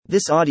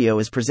This audio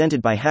is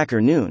presented by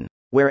Hacker Noon,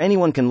 where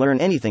anyone can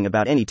learn anything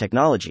about any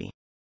technology.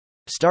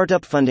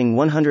 Startup Funding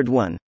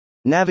 101: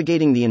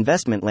 Navigating the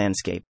Investment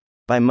Landscape,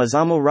 by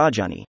Muzamil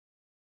Rajani.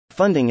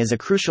 Funding is a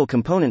crucial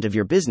component of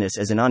your business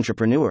as an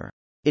entrepreneur.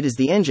 It is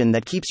the engine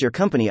that keeps your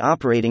company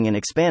operating and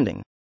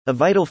expanding. A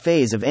vital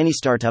phase of any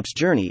startup's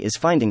journey is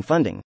finding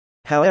funding.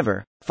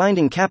 However,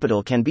 finding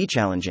capital can be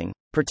challenging,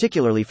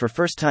 particularly for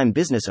first-time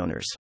business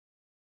owners.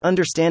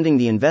 Understanding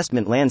the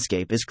investment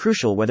landscape is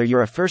crucial whether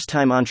you're a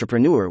first-time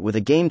entrepreneur with a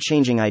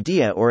game-changing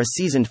idea or a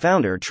seasoned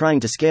founder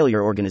trying to scale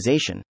your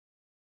organization.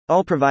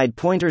 I'll provide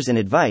pointers and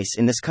advice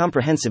in this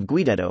comprehensive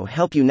guide to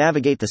help you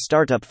navigate the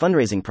startup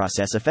fundraising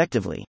process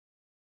effectively.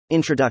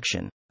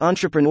 Introduction.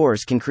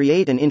 Entrepreneurs can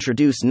create and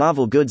introduce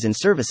novel goods and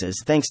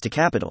services thanks to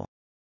capital.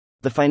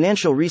 The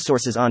financial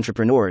resources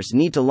entrepreneurs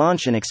need to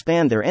launch and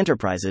expand their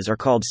enterprises are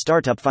called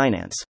startup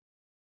finance.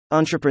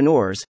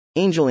 Entrepreneurs,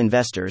 angel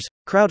investors,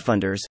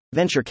 crowdfunders,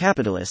 venture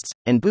capitalists,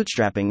 and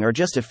bootstrapping are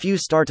just a few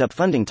startup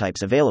funding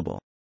types available.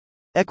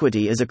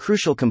 Equity is a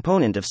crucial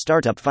component of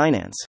startup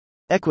finance.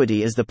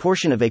 Equity is the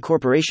portion of a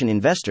corporation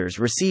investors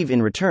receive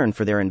in return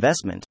for their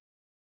investment.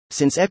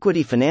 Since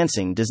equity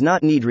financing does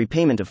not need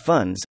repayment of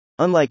funds,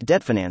 unlike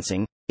debt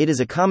financing, it is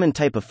a common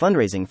type of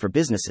fundraising for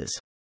businesses.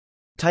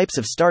 Types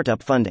of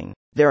startup funding.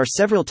 There are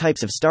several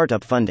types of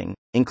startup funding,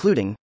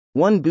 including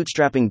 1.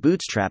 Bootstrapping.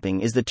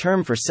 Bootstrapping is the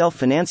term for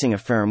self-financing a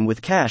firm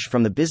with cash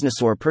from the business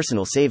or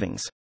personal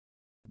savings.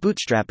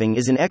 Bootstrapping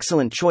is an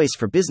excellent choice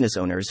for business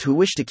owners who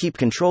wish to keep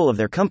control of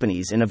their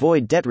companies and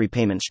avoid debt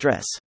repayment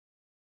stress.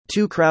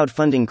 2.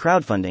 Crowdfunding.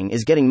 Crowdfunding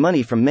is getting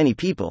money from many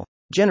people,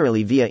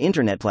 generally via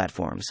internet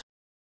platforms.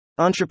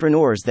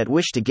 Entrepreneurs that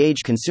wish to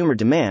gauge consumer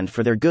demand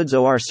for their goods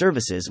or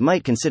services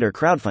might consider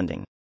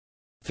crowdfunding.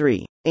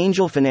 3.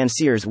 Angel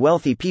financiers.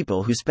 Wealthy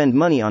people who spend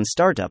money on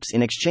startups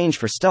in exchange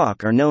for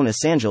stock are known as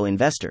angel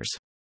investors.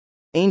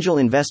 Angel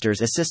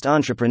investors assist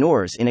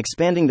entrepreneurs in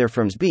expanding their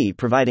firms by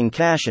providing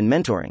cash and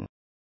mentoring.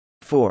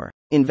 4.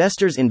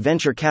 Investors in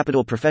venture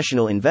capital.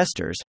 Professional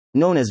investors,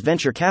 known as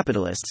venture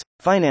capitalists,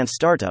 finance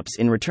startups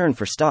in return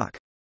for stock.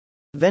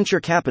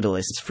 Venture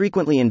capitalists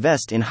frequently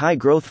invest in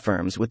high-growth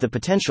firms with the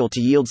potential to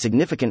yield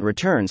significant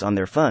returns on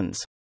their funds.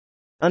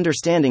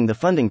 Understanding the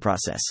funding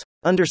process.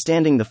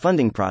 Understanding the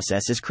funding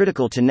process is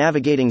critical to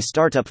navigating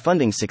startup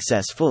funding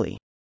successfully.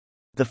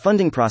 The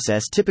funding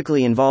process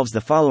typically involves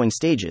the following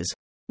stages.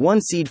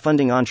 1. Seed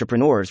funding.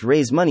 Entrepreneurs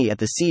raise money at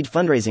the seed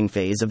fundraising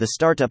phase of the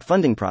startup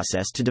funding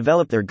process to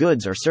develop their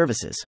goods or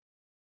services.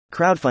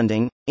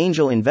 Crowdfunding,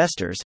 angel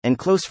investors, and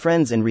close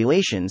friends and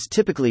relations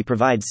typically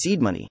provide seed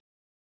money.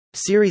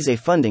 Series A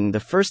funding. The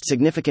first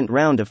significant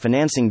round of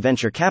financing.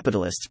 Venture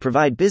capitalists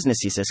provide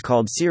businesses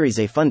called Series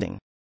A funding.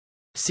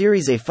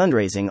 Series A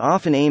fundraising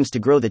often aims to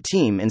grow the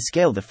team and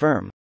scale the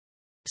firm.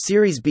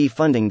 Series B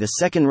funding. The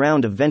second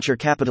round of venture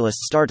capitalist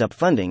startup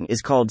funding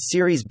is called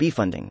Series B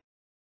funding.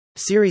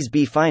 Series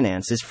B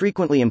finance is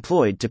frequently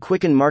employed to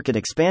quicken market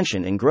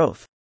expansion and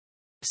growth.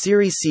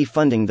 Series C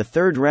funding. The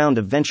third round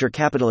of venture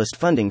capitalist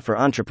funding for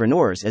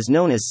entrepreneurs is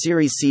known as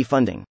Series C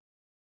funding.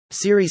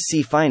 Series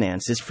C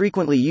finance is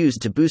frequently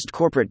used to boost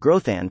corporate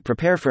growth and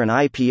prepare for an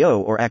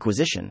IPO or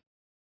acquisition.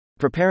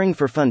 Preparing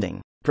for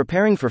funding.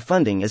 Preparing for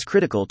funding is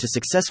critical to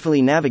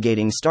successfully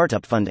navigating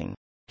startup funding.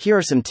 Here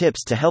are some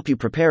tips to help you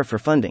prepare for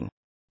funding.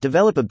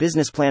 Develop a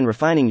business plan.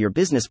 Refining your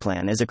business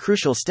plan is a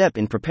crucial step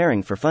in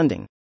preparing for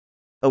funding.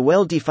 A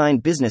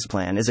well-defined business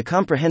plan is a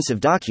comprehensive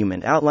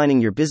document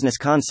outlining your business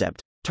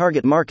concept,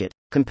 target market,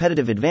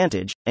 competitive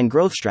advantage, and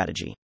growth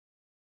strategy.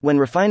 When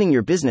refining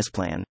your business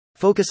plan,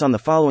 focus on the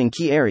following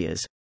key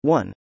areas.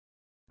 1.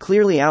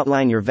 Clearly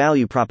outline your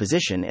value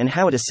proposition and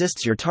how it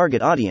assists your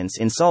target audience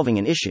in solving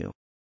an issue.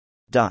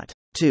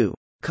 2.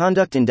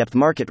 Conduct in-depth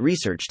market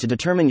research to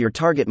determine your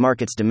target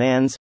market's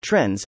demands,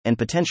 trends, and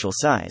potential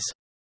size.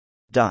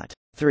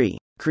 3.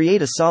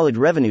 Create a solid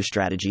revenue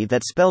strategy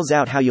that spells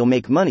out how you'll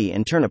make money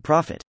and turn a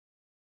profit.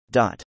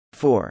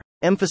 4.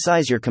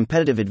 Emphasize your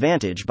competitive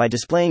advantage by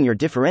displaying your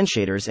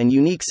differentiators and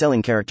unique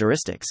selling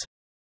characteristics.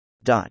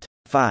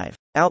 5.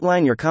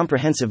 Outline your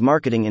comprehensive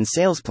marketing and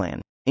sales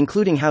plan,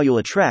 including how you'll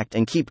attract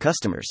and keep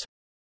customers.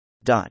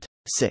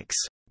 6.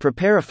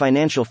 Prepare a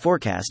financial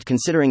forecast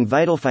considering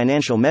vital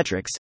financial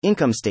metrics,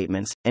 income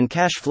statements, and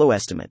cash flow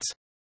estimates.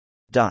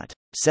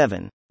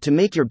 7. To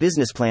make your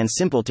business plan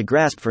simple to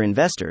grasp for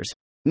investors,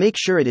 make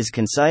sure it is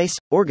concise,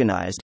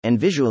 organized, and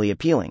visually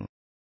appealing.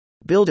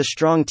 Build a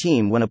strong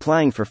team. When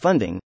applying for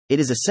funding,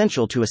 it is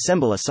essential to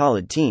assemble a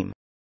solid team.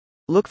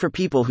 Look for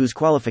people whose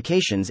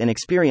qualifications and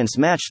experience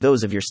match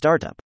those of your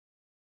startup.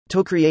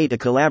 To create a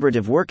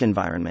collaborative work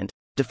environment,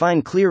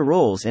 define clear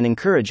roles and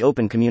encourage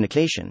open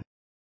communication.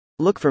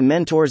 Look for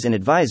mentors and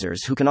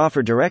advisors who can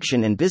offer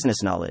direction and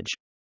business knowledge.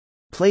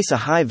 Place a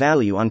high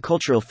value on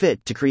cultural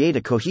fit to create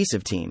a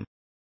cohesive team.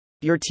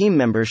 Your team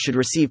members should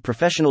receive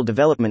professional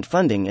development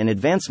funding and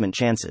advancement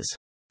chances.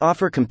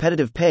 Offer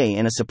competitive pay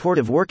and a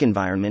supportive work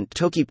environment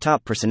to keep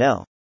top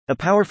personnel. A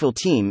powerful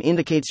team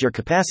indicates your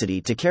capacity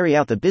to carry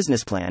out the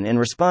business plan and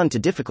respond to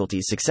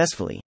difficulties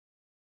successfully.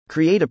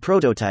 Create a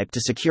prototype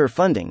to secure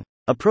funding.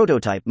 A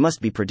prototype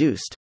must be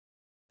produced.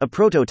 A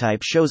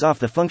prototype shows off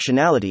the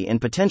functionality and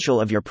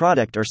potential of your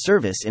product or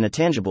service in a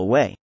tangible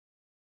way.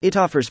 It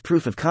offers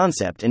proof of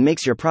concept and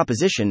makes your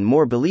proposition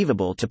more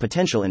believable to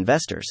potential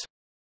investors.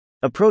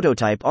 A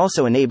prototype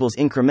also enables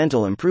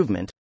incremental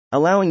improvement,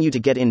 allowing you to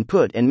get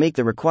input and make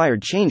the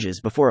required changes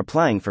before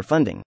applying for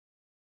funding.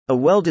 A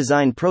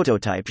well-designed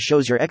prototype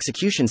shows your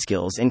execution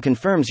skills and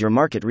confirms your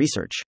market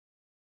research.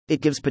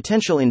 It gives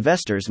potential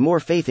investors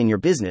more faith in your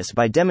business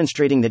by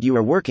demonstrating that you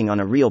are working on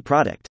a real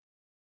product.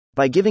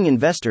 By giving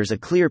investors a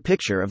clear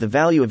picture of the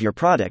value of your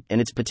product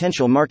and its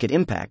potential market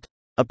impact,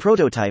 a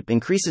prototype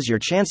increases your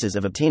chances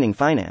of obtaining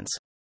finance.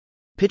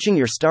 Pitching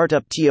your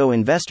startup to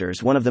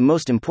investors. One of the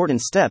most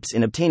important steps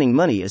in obtaining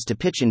money is to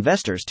pitch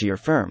investors to your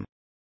firm.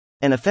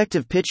 An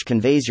effective pitch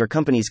conveys your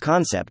company's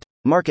concept,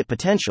 market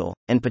potential,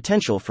 and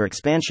potential for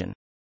expansion.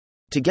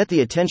 To get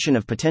the attention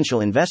of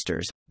potential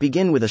investors,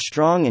 begin with a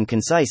strong and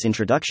concise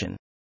introduction.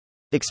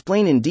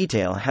 Explain in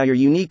detail how your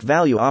unique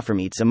value offer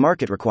meets a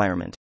market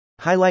requirement.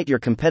 Highlight your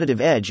competitive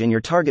edge and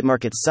your target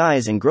market's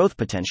size and growth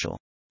potential.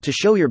 To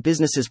show your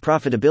business's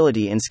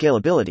profitability and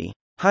scalability,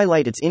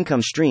 highlight its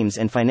income streams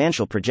and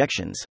financial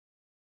projections.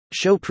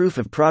 Show proof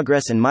of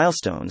progress and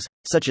milestones,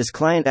 such as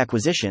client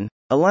acquisition,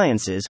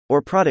 alliances,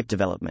 or product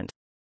development.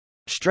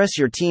 Stress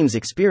your team's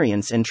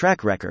experience and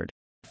track record.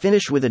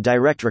 Finish with a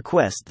direct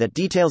request that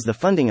details the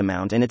funding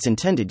amount and its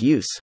intended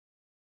use.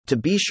 To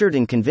be sure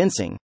and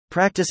convincing,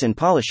 practice and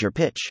polish your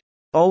pitch.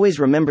 Always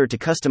remember to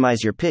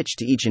customize your pitch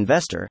to each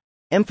investor,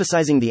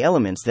 emphasizing the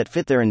elements that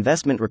fit their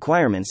investment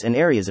requirements and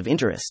areas of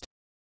interest.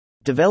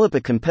 Develop a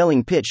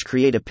compelling pitch.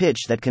 Create a pitch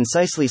that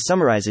concisely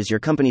summarizes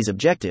your company's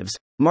objectives,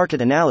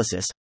 market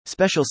analysis,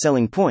 special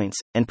selling points,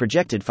 and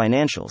projected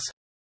financials.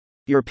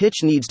 Your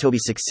pitch needs to be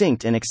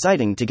succinct and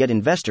exciting to get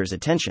investors'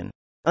 attention.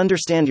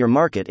 Understand your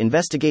market.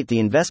 Investigate the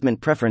investment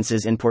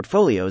preferences and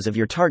portfolios of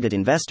your target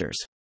investors.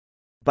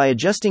 By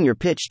adjusting your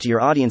pitch to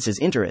your audience's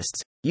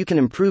interests, you can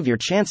improve your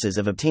chances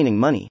of obtaining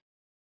money.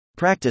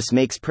 Practice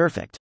makes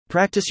perfect.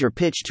 Practice your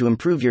pitch to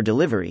improve your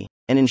delivery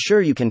and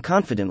ensure you can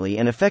confidently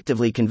and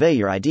effectively convey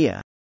your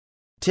idea.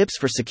 Tips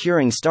for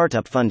securing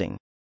startup funding.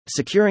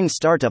 Securing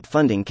startup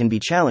funding can be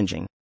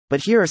challenging,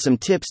 but here are some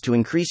tips to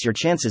increase your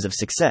chances of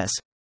success.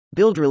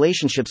 Build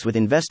relationships with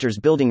investors.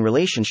 Building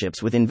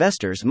relationships with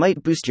investors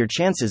might boost your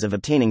chances of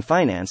obtaining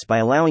finance by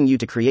allowing you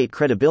to create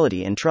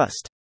credibility and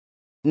trust.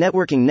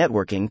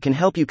 Networking can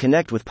help you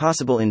connect with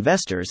possible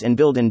investors and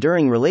build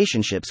enduring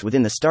relationships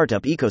within the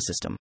startup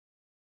ecosystem.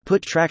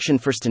 Put traction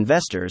first.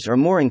 Investors are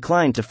more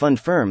inclined to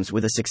fund firms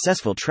with a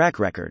successful track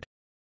record.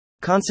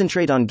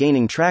 Concentrate on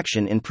gaining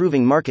traction and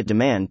proving market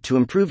demand to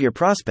improve your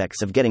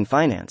prospects of getting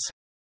finance.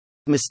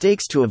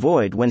 Mistakes to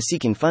avoid when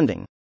seeking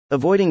funding.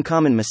 Avoiding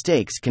common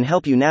mistakes can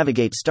help you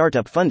navigate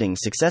startup funding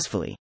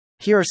successfully.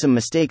 Here are some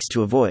mistakes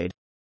to avoid.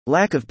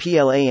 Lack of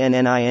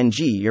planning.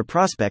 Your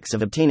prospects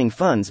of obtaining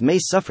funds may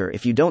suffer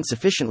if you don't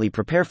sufficiently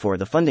prepare for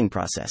the funding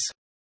process.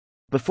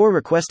 Before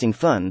requesting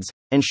funds,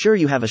 ensure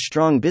you have a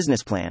strong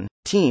business plan,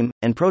 team,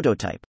 and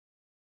prototype.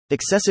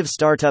 Excessive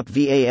startup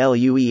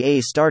valuation.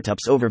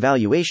 Startups'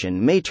 overvaluation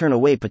may turn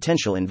away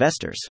potential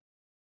investors.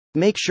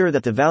 Make sure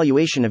that the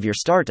valuation of your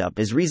startup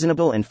is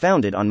reasonable and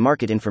founded on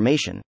market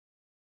information.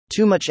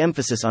 Too much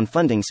emphasis on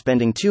funding.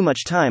 Spending too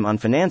much time on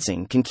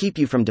financing can keep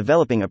you from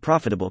developing a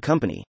profitable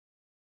company.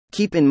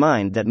 Keep in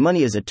mind that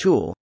money is a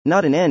tool,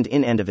 not an end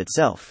in and of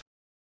itself.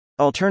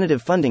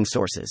 Alternative funding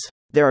sources.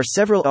 There are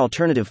several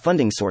alternative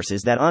funding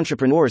sources that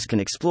entrepreneurs can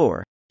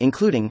explore,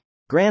 including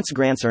grants.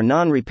 Grants are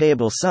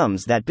non-repayable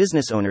sums that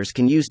business owners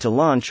can use to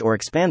launch or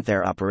expand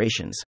their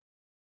operations.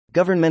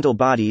 Governmental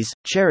bodies,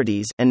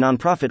 charities, and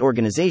nonprofit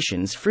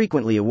organizations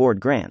frequently award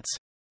grants.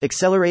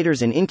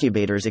 Accelerators and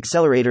incubators.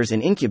 Accelerators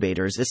and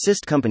incubators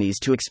assist companies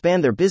to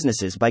expand their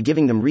businesses by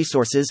giving them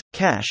resources,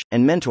 cash,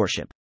 and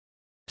mentorship.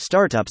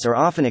 Startups are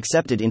often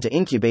accepted into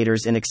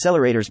incubators and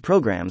accelerators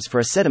programs for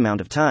a set amount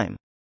of time.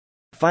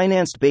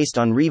 Financed based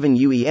on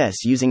revenue.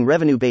 Using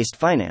revenue-based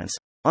finance,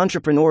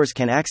 entrepreneurs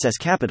can access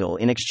capital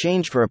in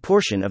exchange for a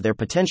portion of their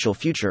potential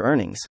future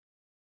earnings.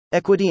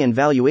 Equity and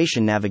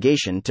valuation.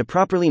 Navigation. To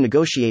properly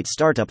negotiate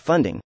startup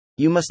funding,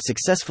 you must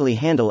successfully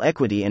handle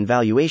equity and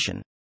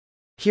valuation.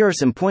 Here are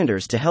some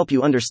pointers to help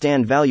you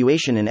understand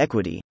valuation and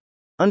equity.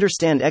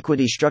 Understand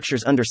equity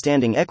structures.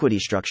 Understanding equity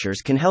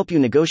structures can help you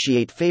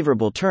negotiate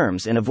favorable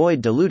terms and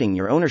avoid diluting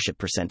your ownership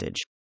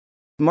percentage.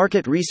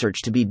 Market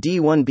research. To be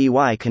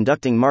D1BY.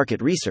 Conducting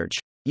market research,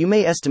 you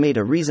may estimate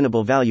a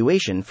reasonable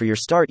valuation for your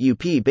startup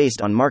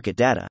based on market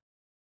data.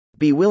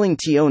 Be willing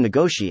to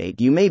negotiate.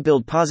 You may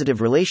build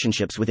positive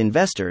relationships with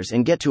investors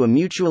and get to a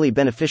mutually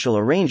beneficial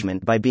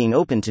arrangement by being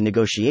open to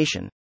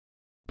negotiation.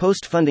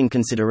 Post-funding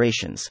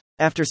considerations.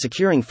 After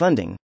securing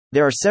funding,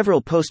 there are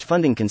several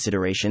post-funding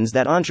considerations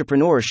that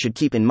entrepreneurs should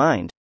keep in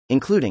mind,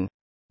 including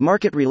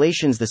market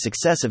relations. The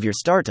success of your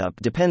startup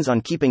depends on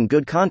keeping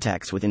good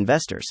contacts with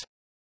investors.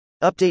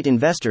 Update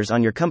investors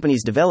on your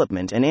company's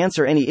development and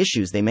answer any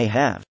issues they may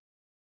have.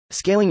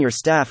 Scaling your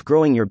staff.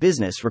 Growing your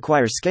business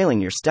requires scaling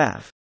your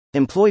staff.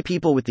 Employ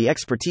people with the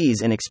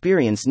expertise and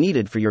experience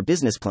needed for your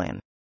business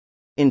plan.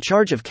 In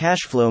charge of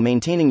cash flow.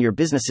 Maintaining your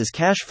business's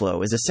cash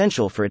flow is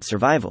essential for its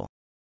survival.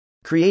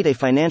 Create a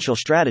financial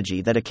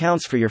strategy that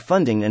accounts for your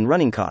funding and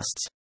running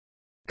costs.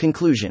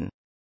 Conclusion.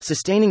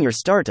 Sustaining your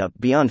startup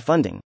beyond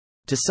funding.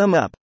 To sum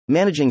up,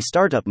 managing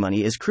startup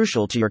money is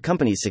crucial to your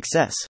company's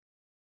success.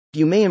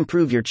 You may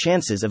improve your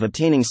chances of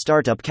obtaining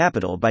startup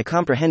capital by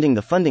comprehending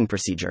the funding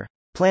procedure,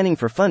 planning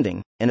for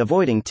funding, and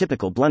avoiding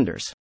typical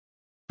blunders.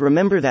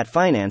 Remember that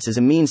finance is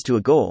a means to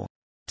a goal.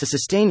 To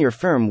sustain your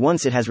firm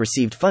once it has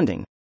received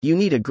funding, you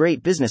need a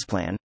great business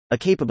plan, a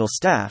capable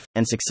staff,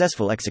 and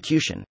successful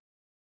execution.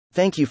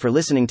 Thank you for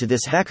listening to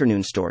this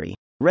HackerNoon story,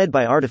 read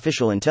by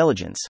Artificial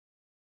Intelligence.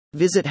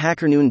 Visit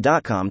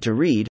hackerNoon.com to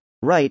read,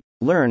 write,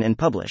 learn, and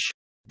publish.